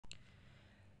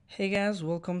Hey guys,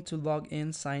 welcome to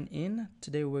Login Sign In.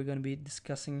 Today we're going to be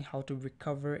discussing how to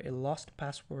recover a lost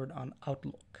password on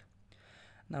Outlook.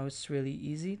 Now it's really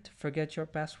easy to forget your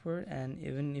password, and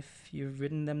even if you've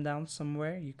written them down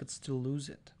somewhere, you could still lose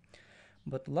it.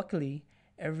 But luckily,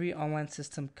 every online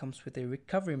system comes with a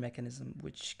recovery mechanism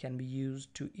which can be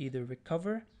used to either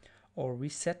recover or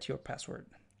reset your password.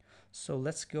 So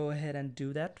let's go ahead and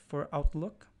do that for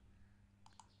Outlook.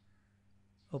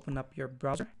 Open up your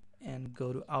browser and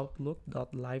go to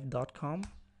outlook.live.com,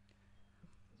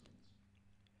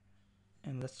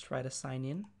 and let's try to sign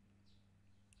in.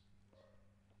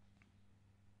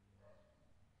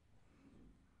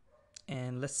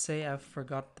 And let's say I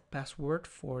forgot the password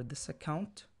for this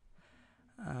account.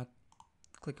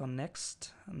 Click on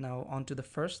next. Now on to the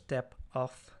first step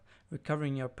of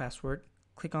recovering your password.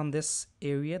 Click on this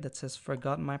area that says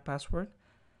forgot my password.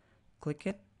 Click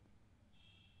it.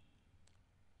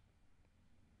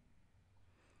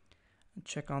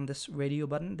 Check on this radio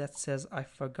button that says I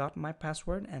forgot my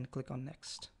password and click on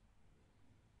next.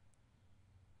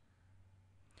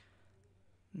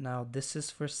 Now this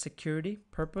is for security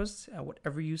purpose.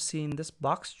 Whatever you see in this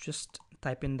box, just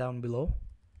type in down below.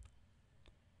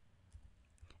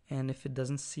 And if it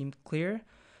doesn't seem clear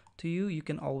to you, you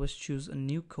can always choose a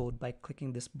new code by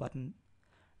clicking this button,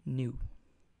 new.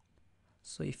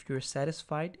 So if you're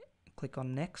satisfied, click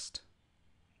on next.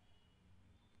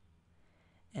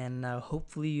 And now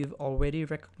hopefully you've already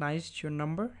recognized your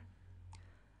number.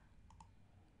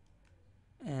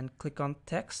 And click on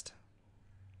text.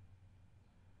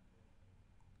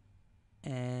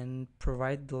 And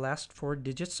provide the last 4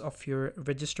 digits of your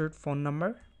registered phone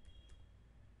number.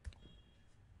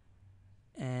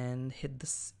 And hit the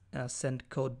send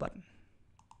code button.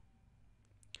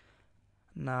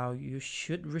 Now you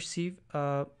should receive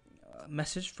a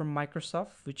message from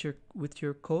Microsoft with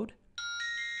your code.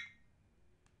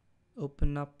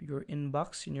 Open up your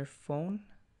inbox in your phone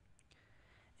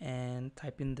and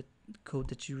type in the code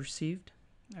that you received.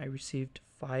 I received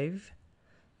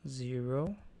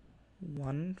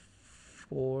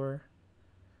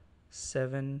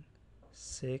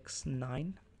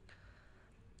 501469.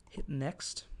 Hit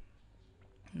next.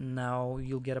 Now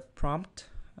you'll get a prompt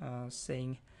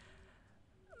saying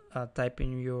type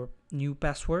in your new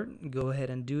password. Go ahead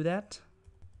and do that.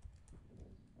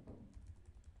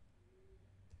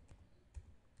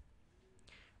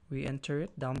 Re-enter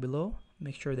it down below.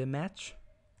 Make sure they match.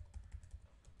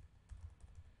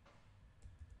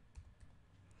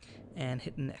 And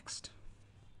hit next.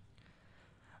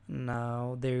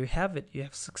 Now there you have it. You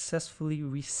have successfully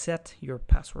reset your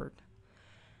password.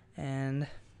 And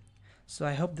so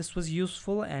I hope this was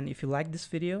useful, and if you like this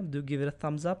video, do give it a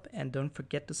thumbs up and don't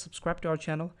forget to subscribe to our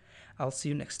channel. I'll see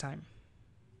you next time.